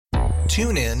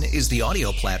TuneIn is the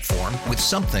audio platform with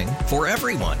something for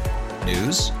everyone.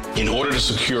 News. In order to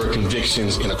secure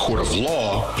convictions in a court of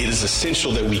law, it is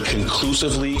essential that we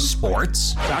conclusively.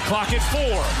 Sports. Shot clock at 4.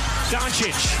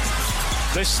 Doncic.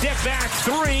 The step back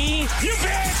 3. You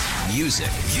bet. Music.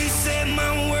 You set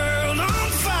my world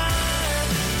on fire.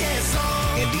 Yes,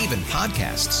 and even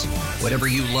podcasts. Whatever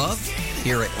you love,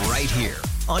 hear it right here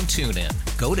on TuneIn.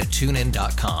 Go to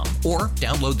TuneIn.com or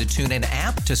download the TuneIn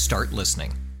app to start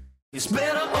listening. It's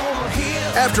better over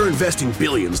here. After investing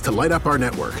billions to light up our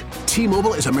network,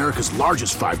 T-Mobile is America's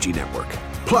largest 5G network.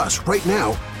 Plus, right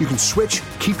now, you can switch,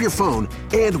 keep your phone,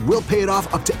 and we'll pay it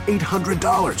off up to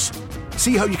 $800.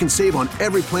 See how you can save on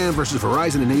every plan versus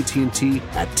Verizon and AT&T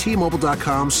at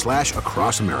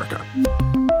T-Mobile.com/across America.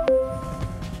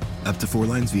 Up to 4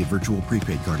 lines via virtual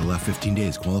prepaid card. Allow 15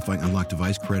 days. Qualifying unlocked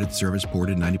device credit service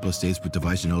ported 90-plus states with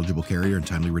device and eligible carrier and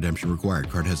timely redemption required.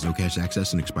 Card has no cash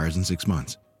access and expires in 6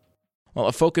 months. Well,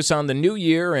 a focus on the new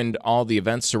year and all the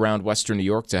events around Western New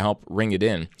York to help ring it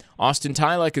in. Austin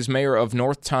Tylec is mayor of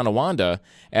North Tonawanda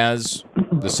as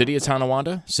the city of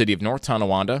Tonawanda, city of North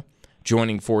Tonawanda,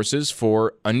 joining forces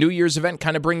for a New Year's event,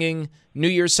 kind of bringing New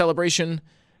Year's celebration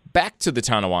back to the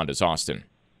Tonawandas, Austin.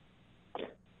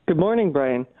 Good morning,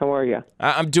 Brian. How are you?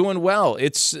 I'm doing well.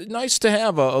 It's nice to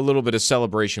have a little bit of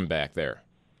celebration back there.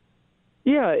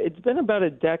 Yeah, it's been about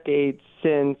a decade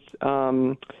since,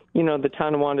 the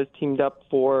Tonawandas teamed up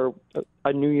for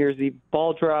a New Year's Eve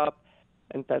ball drop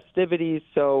and festivities.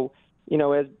 So,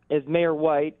 as Mayor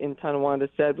White in Tonawanda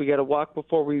said, we got to walk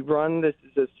before we run. This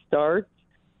is a start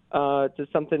to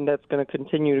something that's going to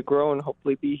continue to grow and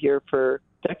hopefully be here for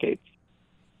decades.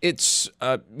 It's,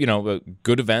 a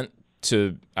good event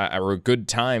or a good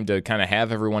time to kind of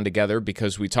have everyone together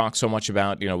because we talk so much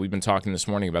about, we've been talking this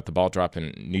morning about the ball drop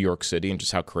in New York City and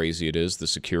just how crazy it is, the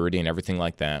security and everything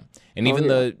like that. And even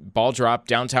the ball drop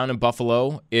downtown in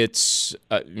Buffalo, it's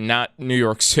not New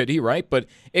York City, right? But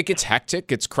it gets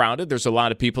hectic, it's crowded, there's a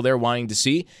lot of people there wanting to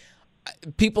see.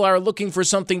 People are looking for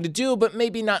something to do, but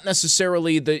maybe not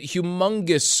necessarily the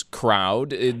humongous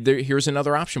crowd. Here's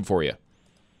another option for you.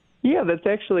 Yeah, that's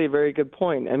actually a very good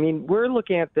point. I mean, we're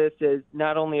looking at this as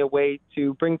not only a way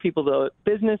to bring people to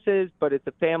businesses, but it's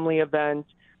a family event.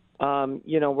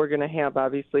 We're going to have,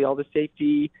 obviously, all the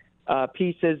safety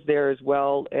pieces there as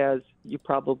well. As you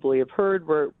probably have heard,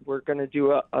 we're going to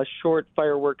do a short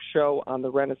fireworks show on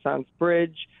the Renaissance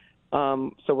Bridge.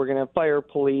 So we're going to have fire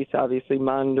police, obviously,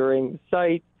 monitoring the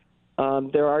site.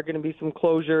 There are going to be some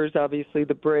closures, obviously,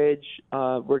 the bridge.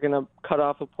 We're going to cut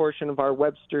off a portion of our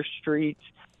Webster Street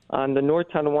on the North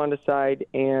Tonawanda side,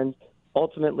 and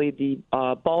ultimately the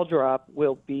ball drop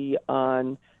will be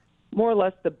on more or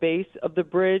less the base of the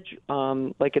bridge,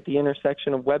 like at the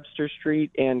intersection of Webster Street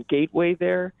and Gateway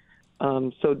there.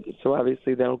 So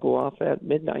obviously that'll go off at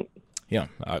midnight. Yeah,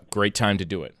 great time to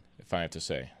do it, if I have to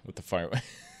say, with the fire.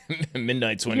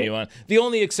 Midnight's when you want. The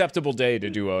only acceptable day to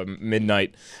do a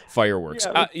midnight fireworks.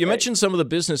 You mentioned some of the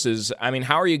businesses. I mean,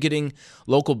 how are you getting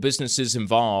local businesses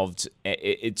involved?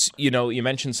 It's, you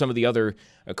mentioned some of the other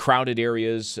crowded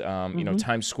areas,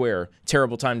 Times Square.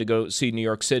 Terrible time to go see New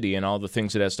York City and all the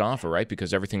things it has to offer, right?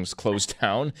 Because everything's closed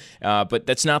down. But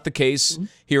that's not the case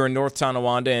here in North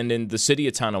Tonawanda and in the city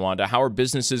of Tonawanda. How are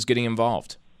businesses getting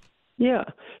involved? Yeah.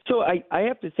 So I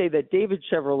have to say that David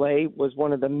Chevrolet was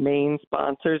one of the main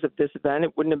sponsors of this event.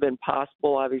 It wouldn't have been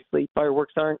possible. Obviously,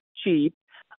 fireworks aren't cheap,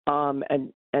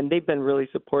 and they've been really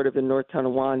supportive in North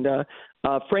Tonawanda.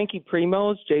 Frankie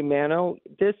Primos, Jay Mano,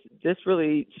 this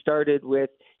really started with,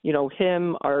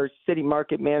 him, our city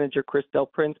market manager, Chris Del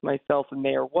Prince, myself, and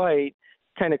Mayor White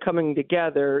kind of coming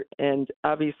together. And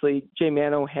obviously, Jay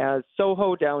Mano has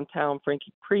Soho downtown,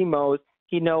 Frankie Primos.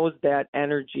 He knows that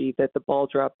energy that the ball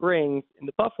drop brings in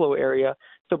the Buffalo area,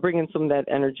 so bringing some of that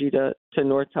energy to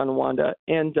North Tonawanda.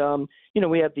 And,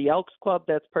 we have the Elks Club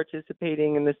that's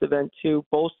participating in this event too,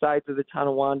 both sides of the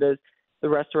Tonawandas. The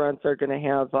restaurants are going to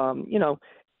have,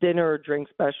 dinner, drink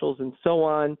specials, and so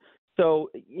on. So,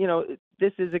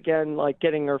 this is, again, like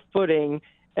getting our footing,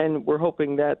 and we're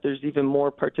hoping that there's even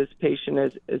more participation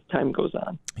as time goes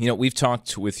on. We've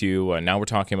talked with you, now we're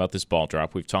talking about this ball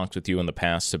drop. We've talked with you in the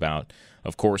past about,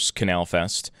 of course, Canal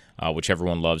Fest, which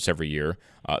everyone loves every year,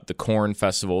 the Corn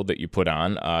Festival that you put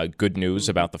on, good news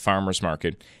about the Farmers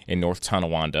Market in North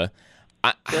Tonawanda.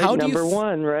 Number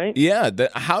one, right? Yeah.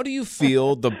 How do you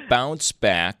feel the bounce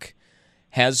back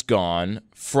has gone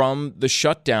from the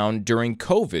shutdown during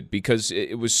COVID? Because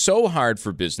it was so hard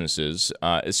for businesses,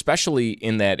 especially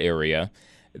in that area,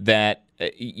 that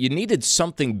you needed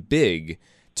something big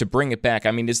to bring it back.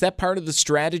 I mean, is that part of the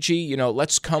strategy?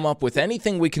 Let's come up with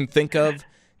anything we can think of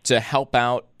to help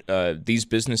out these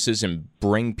businesses and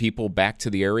bring people back to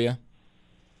the area?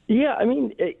 Yeah, I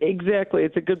mean, exactly.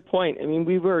 It's a good point. I mean,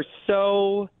 we were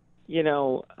so,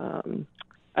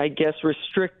 I guess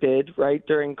restricted, right,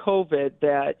 during COVID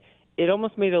that it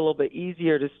almost made it a little bit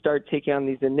easier to start taking on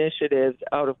these initiatives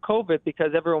out of COVID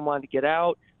because everyone wanted to get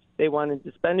out. They wanted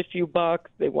to spend a few bucks.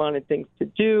 They wanted things to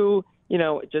do,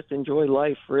 just enjoy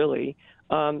life, really.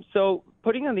 So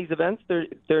putting on these events,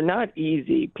 they're not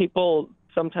easy. People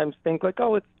sometimes think like,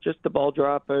 oh, it's just a ball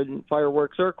drop and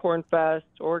fireworks or Corn Fest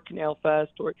or Canal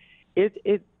Fest. Or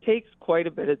it takes quite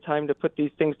a bit of time to put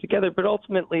these things together, but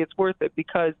ultimately it's worth it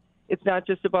because it's not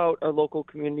just about our local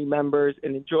community members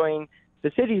and enjoying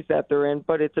the cities that they're in,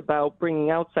 but it's about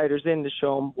bringing outsiders in to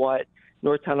show them what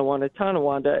North Tonawanda,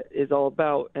 Tonawanda is all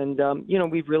about. And,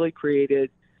 we've really created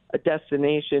a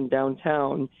destination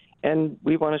downtown, and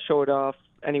we want to show it off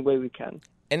any way we can.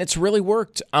 And it's really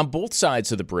worked on both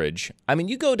sides of the bridge. I mean,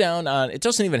 you go down on, it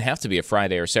doesn't even have to be a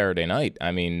Friday or Saturday night.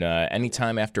 I mean,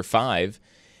 anytime after 5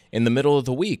 in the middle of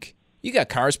the week, you got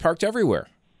cars parked everywhere.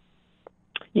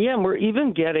 Yeah, and we're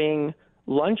even getting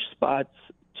lunch spots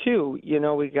too.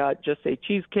 We got Just Say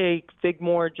Cheesecake,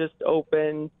 Figmore just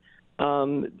opened.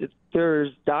 There's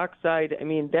Dockside. I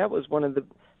mean, that was one of the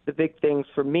big things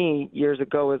for me years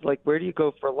ago is like, where do you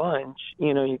go for lunch?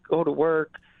 You go to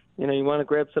work, you want to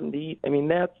grab something to eat. I mean,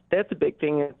 that's a big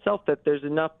thing in itself, that there's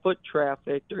enough foot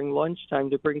traffic during lunchtime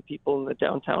to bring people in the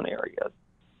downtown areas.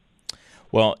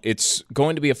 Well, it's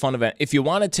going to be a fun event. If you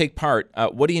want to take part,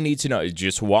 what do you need to know?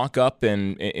 Just walk up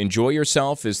and enjoy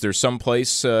yourself? Is there some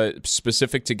place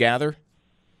specific to gather?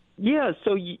 Yeah,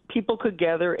 so people could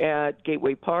gather at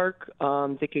Gateway Park.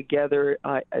 They could gather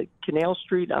at Canal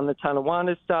Street on the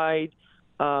Tonawanda side.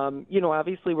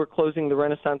 Obviously we're closing the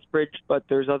Renaissance Bridge, but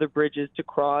there's other bridges to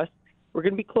cross. We're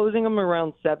going to be closing them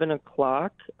around 7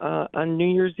 o'clock on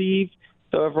New Year's Eve,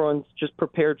 so everyone's just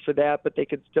prepared for that, but they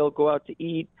could still go out to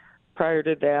eat prior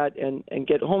to that and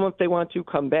get home if they want to,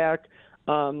 come back.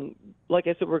 Like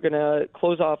I said, we're going to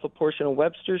close off a portion of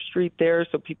Webster Street there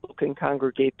so people can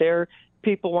congregate there.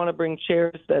 People want to bring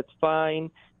chairs, that's fine.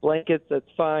 Blankets, that's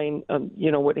fine,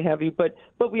 what have you. But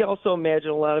we also imagine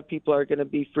a lot of people are going to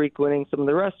be frequenting some of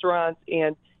the restaurants,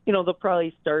 and, they'll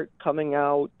probably start coming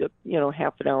out,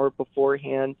 half an hour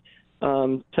beforehand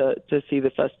to see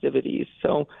the festivities.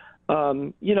 So,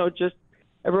 just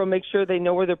everyone make sure they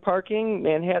know where they're parking,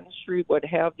 Manhattan Street, what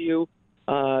have you,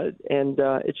 and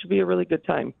it should be a really good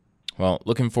time. Well,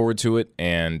 looking forward to it,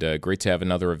 and great to have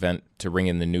another event to ring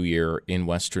in the new year in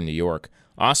Western New York.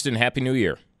 Austin, Happy New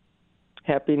Year.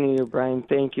 Happy New Year, Brian.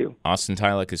 Thank you. Austin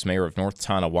Tylec is mayor of North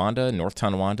Tonawanda. North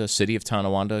Tonawanda, City of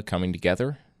Tonawanda coming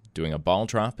together, doing a ball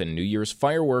drop and New Year's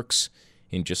fireworks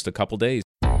in just a couple days.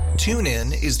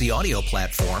 TuneIn is the audio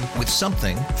platform with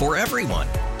something for everyone.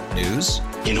 News.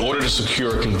 In order to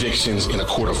secure convictions in a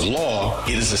court of law,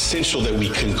 it is essential that we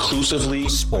conclusively.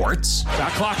 Sports.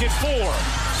 Shot clock at 4.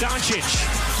 Doncic.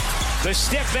 The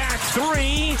step back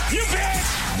 3. You bet.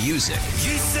 Music.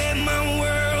 You set my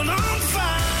world on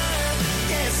fire.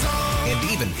 Yes,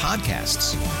 and even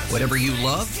podcasts. Whatever you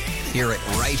love, hear it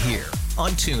right here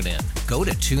on TuneIn. Go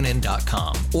to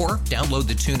TuneIn.com or download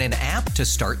the TuneIn app to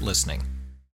start listening.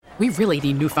 We really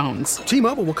need new phones.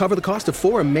 T-Mobile will cover the cost of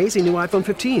 4 amazing new iPhone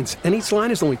 15s, and each line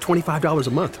is only $25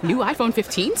 a month. New iPhone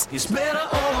 15s? It's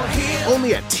better over here.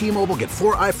 Only at T-Mobile, get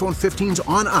 4 iPhone 15s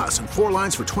on us and 4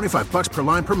 lines for $25 per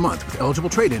line per month with eligible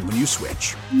trade-in when you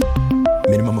switch.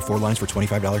 Minimum of 4 lines for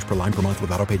 $25 per line per month with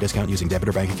autopay discount using debit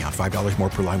or bank account. $5 more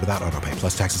per line without autopay,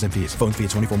 plus taxes and fees. Phone fee at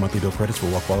 24 monthly bill credits for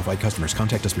well-qualified customers.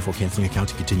 Contact us before canceling account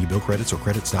to continue bill credits or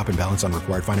credit stop and balance on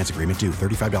required finance agreement due.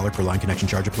 $35 per line connection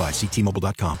charge applies. See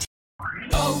T-Mobile.com.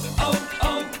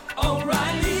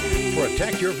 O'Reilly.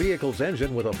 Protect your vehicle's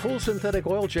engine with a full synthetic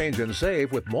oil change and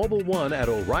save with Mobile One at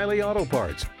O'Reilly Auto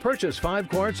Parts. Purchase 5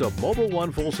 quarts of Mobile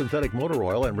One full synthetic motor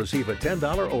oil and receive a $10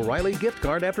 O'Reilly gift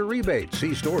card after rebate.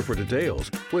 See store for details.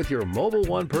 With your Mobile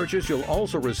One purchase, you'll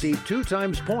also receive 2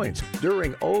 times points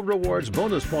during O Rewards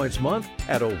Bonus Points Month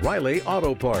at O'Reilly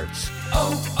Auto Parts.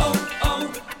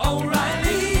 O'Reilly.